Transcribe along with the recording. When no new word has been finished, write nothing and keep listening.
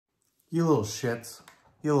You little shits.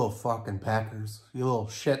 You little fucking peckers. You little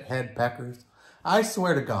shithead peckers. I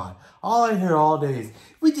swear to God, all I hear all day is,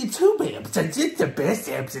 we did 2 amps. It's just the best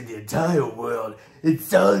amps in the entire world. And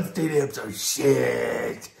solid state amps are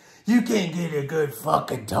shit. You can't get a good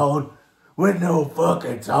fucking tone with no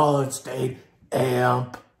fucking solid state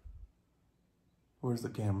amp. Where's the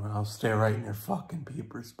camera? I'll stare right in your fucking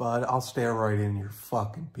peepers, bud. I'll stare right in your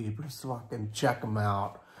fucking peepers. Fucking check them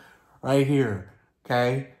out. Right here,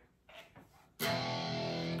 okay?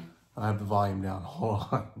 I have the volume down. Hold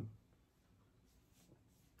on.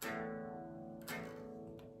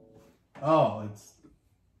 Oh, it's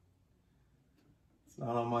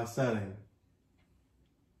not on my setting.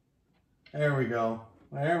 There we go.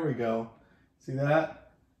 There we go. See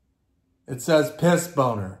that? It says piss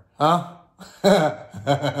boner, huh?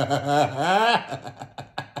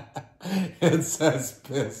 It says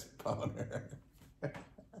piss boner.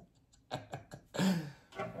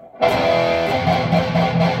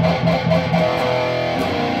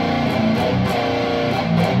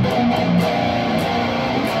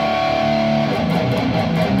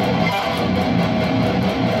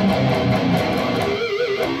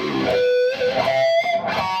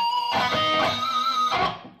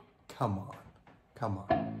 Come on, come on,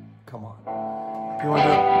 come on. You want to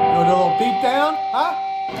do a little beat down, huh?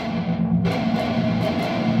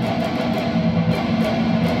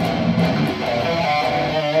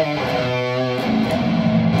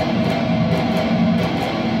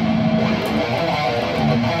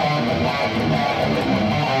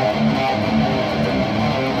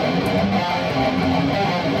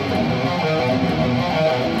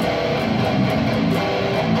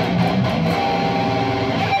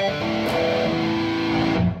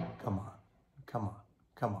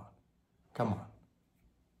 Come on, come on.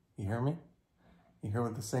 You hear me? You hear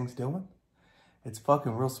what this thing's doing? It's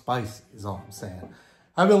fucking real spicy is all I'm saying.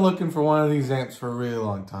 I've been looking for one of these amps for a really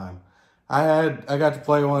long time. I got to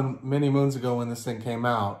play one many moons ago when this thing came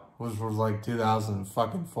out, which was like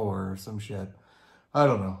 2004 or some shit. I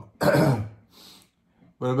don't know.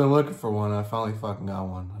 But I've been looking for one. I finally fucking got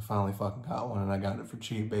one. And I got it for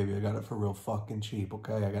cheap, baby. I got it for real fucking cheap,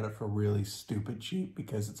 okay? I got it for really stupid cheap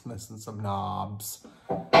because it's missing some knobs.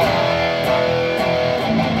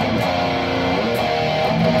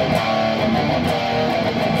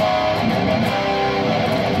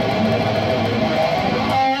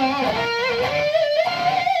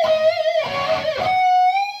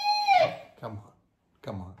 Come on.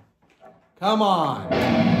 Come on. Come on!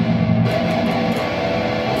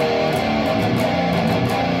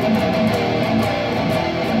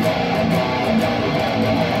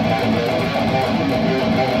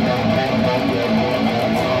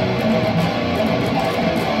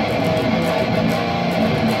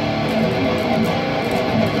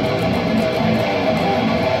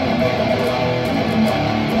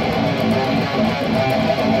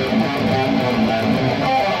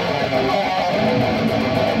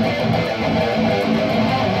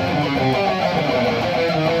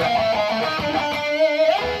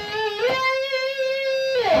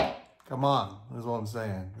 Come on, is what I'm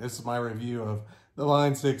saying. This is my review of the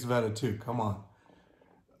Line 6 Vetta 2. Come on.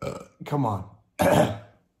 Come on. Let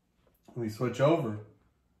me switch over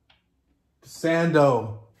to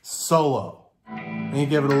Sando Solo. And you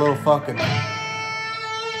give it a little fucking...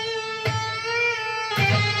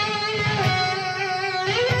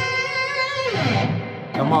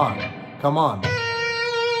 Come on. Come on.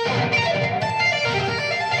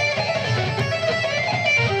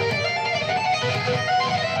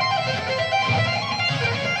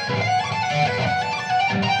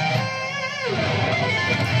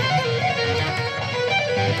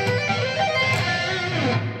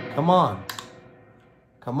 Come on.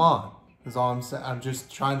 Come on. That's all I'm saying. I'm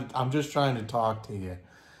just trying to talk to you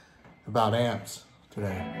about amps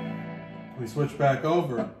today. We switch back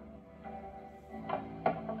over.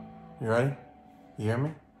 You ready? You hear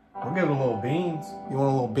me? We'll give it a little beans. You want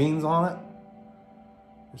a little beans on it?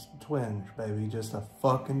 Just a twinge, baby. Just a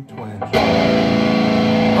fucking twinge.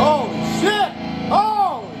 Holy shit!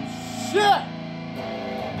 Holy shit!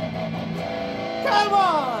 Come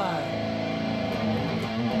on!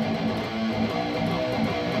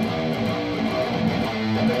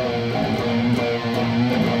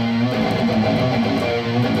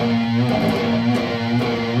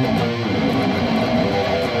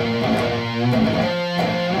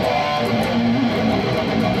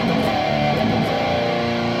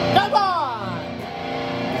 Come on!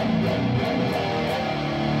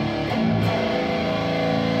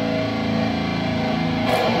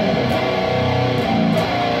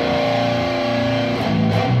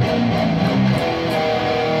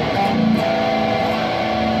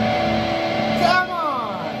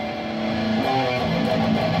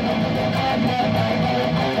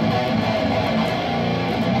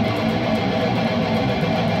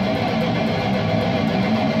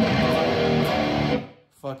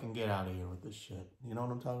 get out of here with this shit. You know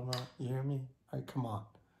what I'm talking about? You hear me? All right, come on.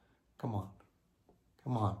 Come on.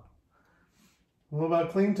 Come on. What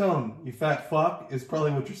about clean tone? You fat fuck is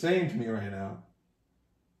probably what you're saying to me right now.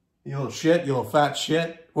 You little shit, you little fat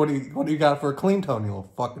shit. What do you got for a clean tone, you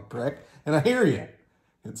little fucking prick? And I hear you.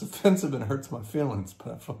 It's offensive and it hurts my feelings,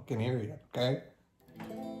 but I fucking hear you, okay?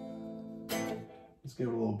 Let's give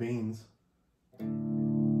it a little beans. A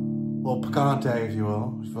little picante, if you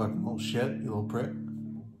will. You fucking little shit, you little prick.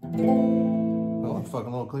 You want a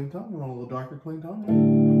fucking little clean tone? You want a little darker clean tone?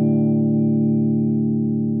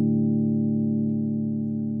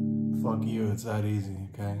 Fuck you, it's that easy,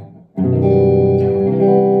 okay?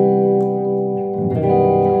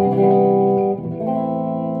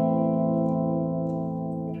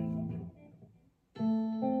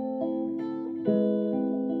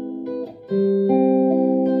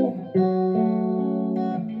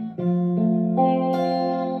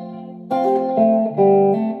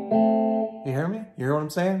 You hear me? You hear what I'm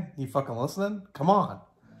saying? You fucking listening? Come on.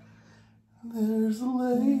 There's a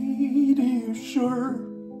lady who's sure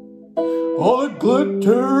all that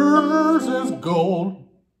glitters is gold,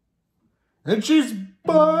 and she's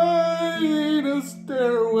buying a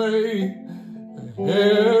stairway to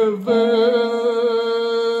heaven.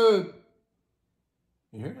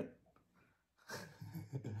 You hear it?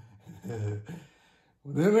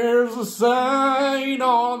 Then there's a sign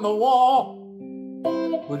on the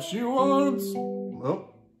wall, but she wants, oh,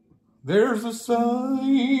 there's a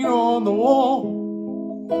sign on the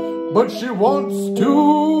wall, but she wants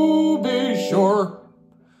to be sure.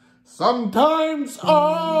 Sometimes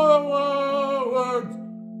our words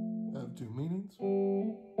have two meanings.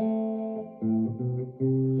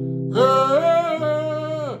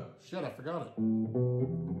 Shit, I forgot it.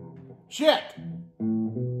 Shit!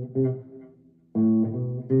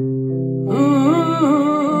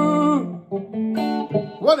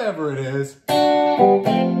 Whatever it is.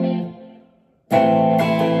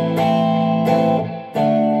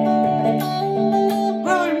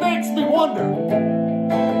 Really makes me wonder.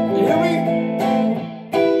 You hear me?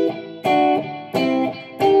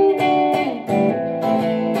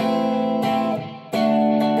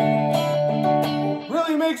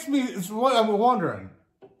 Really makes me, it's what I'm wondering.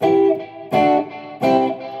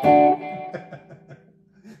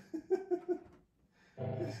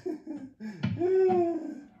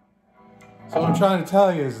 So what I'm trying to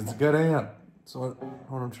tell you is it's a good amp. So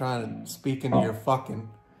what I'm trying to speak into your fucking,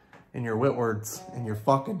 in your Whitwords, in your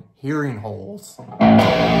fucking hearing holes.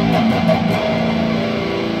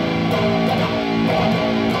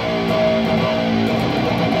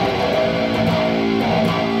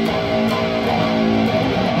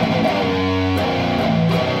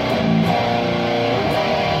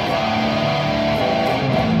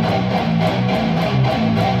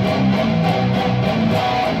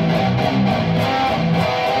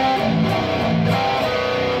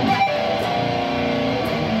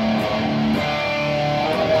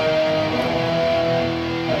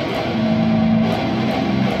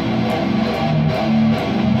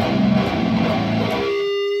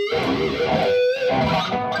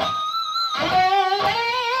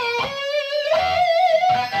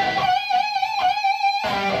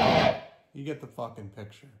 You get the fucking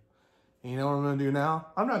picture. And you know what I'm gonna do now?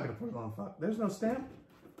 I'm not gonna put it on fuck. There's no stand.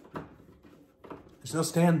 There's no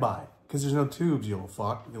standby. Because there's no tubes, you little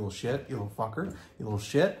fuck. You little shit. You little fucker. You little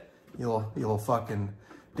shit. You little fucking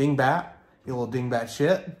dingbat. You little dingbat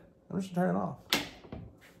shit. I'm just gonna turn it off.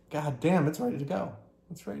 God damn, it's ready to go.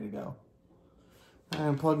 It's ready to go.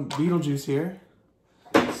 I'm plugging Beetlejuice here.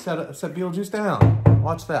 Set Beetlejuice down.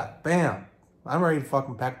 Watch that. Bam. I'm ready to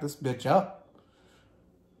fucking pack this bitch up.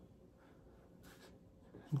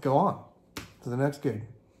 Go on to the next gig.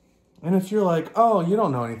 And if you're like, oh, you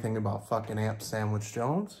don't know anything about fucking amps, Sandwich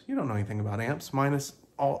Jones. You don't know anything about amps minus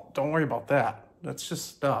all, don't worry about that. That's just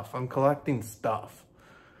stuff. I'm collecting stuff.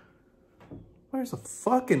 There's a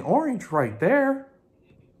fucking orange right there.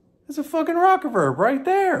 There's a fucking rock reverb right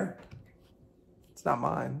there. It's not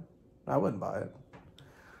mine. I wouldn't buy it.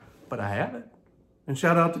 But I have it. And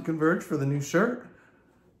shout out to Converge for the new shirt.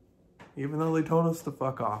 Even though they told us to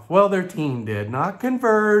fuck off. Well, their team did, not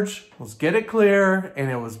Converge. Let's get it clear.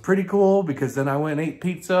 And it was pretty cool because then I went and ate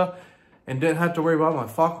pizza and didn't have to worry about my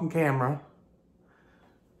fucking camera.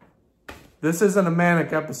 This isn't a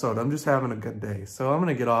manic episode. I'm just having a good day. So I'm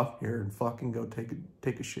going to get off here and fucking go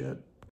take a shit.